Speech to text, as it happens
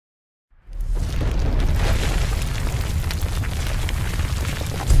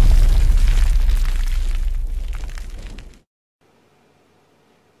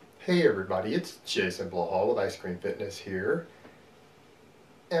Hey everybody, it's Jason Blaha with Ice Cream Fitness here.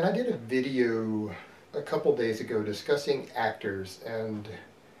 And I did a video a couple days ago discussing actors and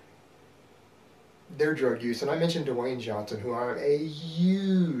their drug use, and I mentioned Dwayne Johnson, who I'm a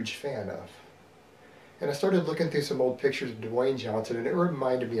huge fan of. And I started looking through some old pictures of Dwayne Johnson, and it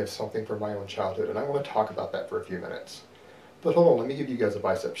reminded me of something from my own childhood, and I want to talk about that for a few minutes. But hold on, let me give you guys a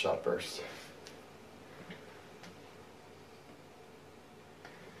bicep shot first.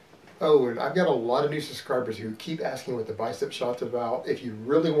 Oh, and I've got a lot of new subscribers who keep asking what the bicep shot's about. If you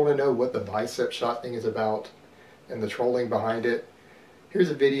really want to know what the bicep shot thing is about and the trolling behind it, here's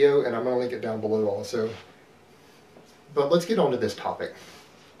a video, and I'm going to link it down below also. But let's get on to this topic.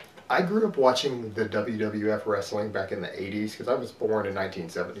 I grew up watching the WWF wrestling back in the 80s because I was born in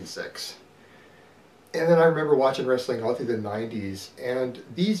 1976. And then I remember watching wrestling all through the 90s, and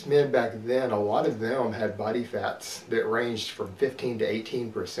these men back then, a lot of them had body fats that ranged from 15 to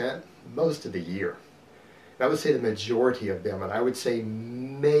 18% most of the year. And I would say the majority of them, and I would say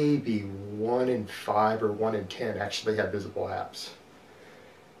maybe 1 in 5 or 1 in 10 actually had visible abs.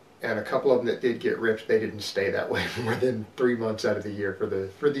 And a couple of them that did get ripped, they didn't stay that way more than 3 months out of the year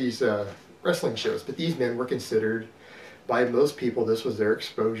for these wrestling shows. But these men were considered, by most people, this was their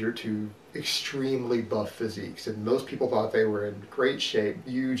exposure to extremely buff physiques, and most people thought they were in great shape,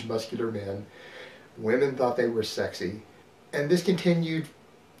 huge muscular men. Women thought they were sexy, and this continued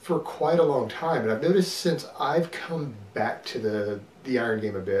for quite a long time. And I've noticed since I've come back to the Iron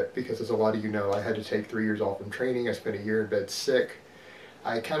Game a bit, because as a lot of you know, I had to take 3 years off from training. I spent a year in bed sick.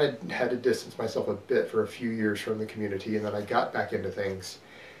 I kind of had to distance myself a bit for a few years from the community, and then I got back into things.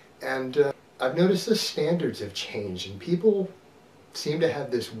 And I've noticed the standards have changed, and people seem to have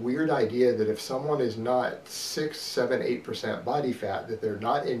this weird idea that if someone is not 6, 7, 8% body fat, that they're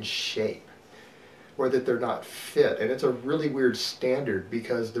not in shape, or that they're not fit. And it's a really weird standard,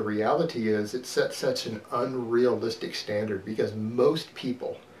 because the reality is it sets such an unrealistic standard, because most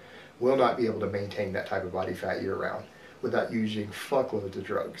people will not be able to maintain that type of body fat year-round without using fuckloads of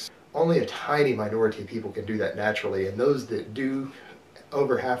drugs. Only a tiny minority of people can do that naturally, and those that do,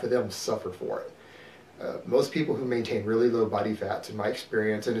 over half of them suffer for it. Most people who maintain really low body fats, in my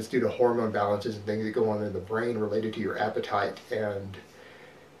experience, and it's due to hormone balances and things that go on in the brain related to your appetite and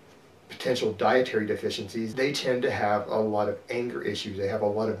potential dietary deficiencies, they tend to have a lot of anger issues. They have a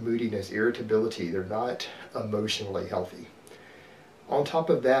lot of moodiness, irritability. They're not emotionally healthy. On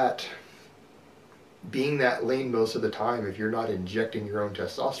top of that, being that lean most of the time, if you're not injecting your own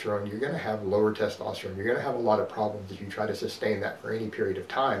testosterone, you're going to have lower testosterone. You're going to have a lot of problems if you try to sustain that for any period of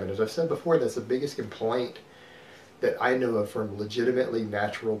time. And as I've said before, that's the biggest complaint that I know of from legitimately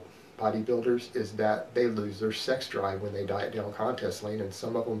natural bodybuilders, is that they lose their sex drive when they diet down contest lean, and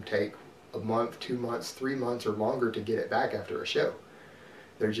some of them take a month, 2 months, 3 months or longer to get it back after a show.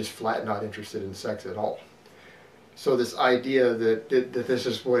 They're just flat not interested in sex at all. So this idea that this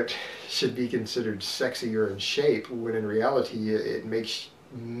is what should be considered sexy or in shape, when in reality it makes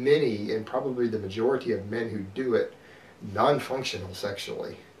many, and probably the majority of men who do it, non-functional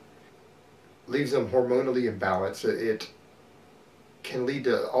sexually. Leaves them hormonally imbalanced. It can lead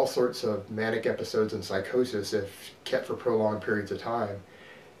to all sorts of manic episodes and psychosis if kept for prolonged periods of time.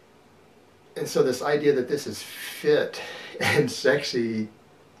 And so this idea that this is fit and sexy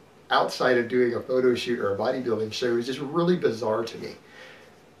outside of doing a photo shoot or a bodybuilding show is just really bizarre to me.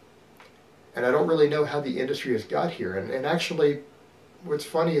 And I don't really know how the industry has got here. And actually, what's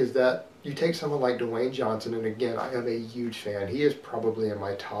funny is that you take someone like Dwayne Johnson, and again, I am a huge fan. He is probably in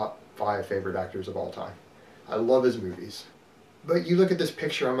my top 5 favorite actors of all time. I love his movies. But you look at this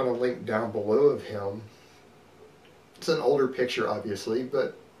picture I'm going to link down below of him. It's an older picture, obviously,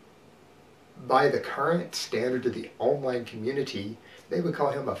 but by the current standard of the online community, they would call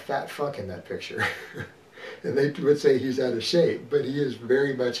him a fat fuck in that picture. And they would say he's out of shape, but he is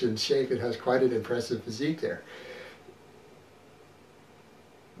very much in shape and has quite an impressive physique there.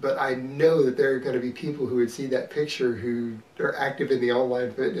 But I know that there are going to be people who would see that picture, who are active in the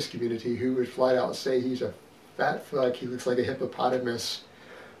online fitness community, who would flat out say he's a fat fuck, he looks like a hippopotamus,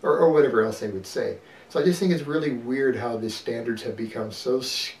 or whatever else they would say. So I just think it's really weird how the standards have become so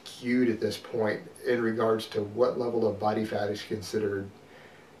skewed at this point in regards to what level of body fat is considered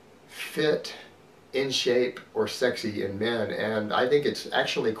fit, in shape, or sexy in men. And I think it's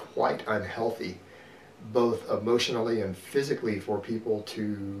actually quite unhealthy, both emotionally and physically, for people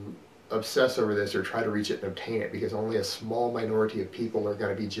to obsess over this or try to reach it and obtain it, because only a small minority of people are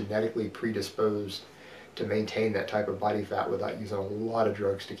going to be genetically predisposed to maintain that type of body fat without using a lot of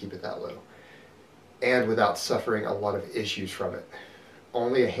drugs to keep it that low, and without suffering a lot of issues from it.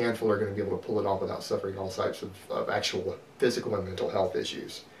 Only a handful are going to be able to pull it off without suffering all types of actual physical and mental health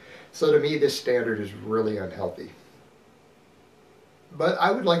issues. So to me, this standard is really unhealthy. But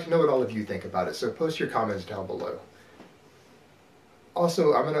I would like to know what all of you think about it, so post your comments down below.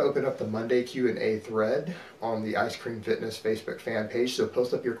 Also, I'm going to open up the Monday Q&A thread on the Ice Cream Fitness Facebook fan page, so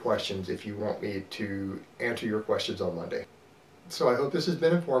post up your questions if you want me to answer your questions on Monday. So I hope this has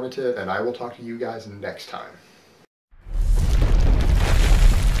been informative, and I will talk to you guys next time.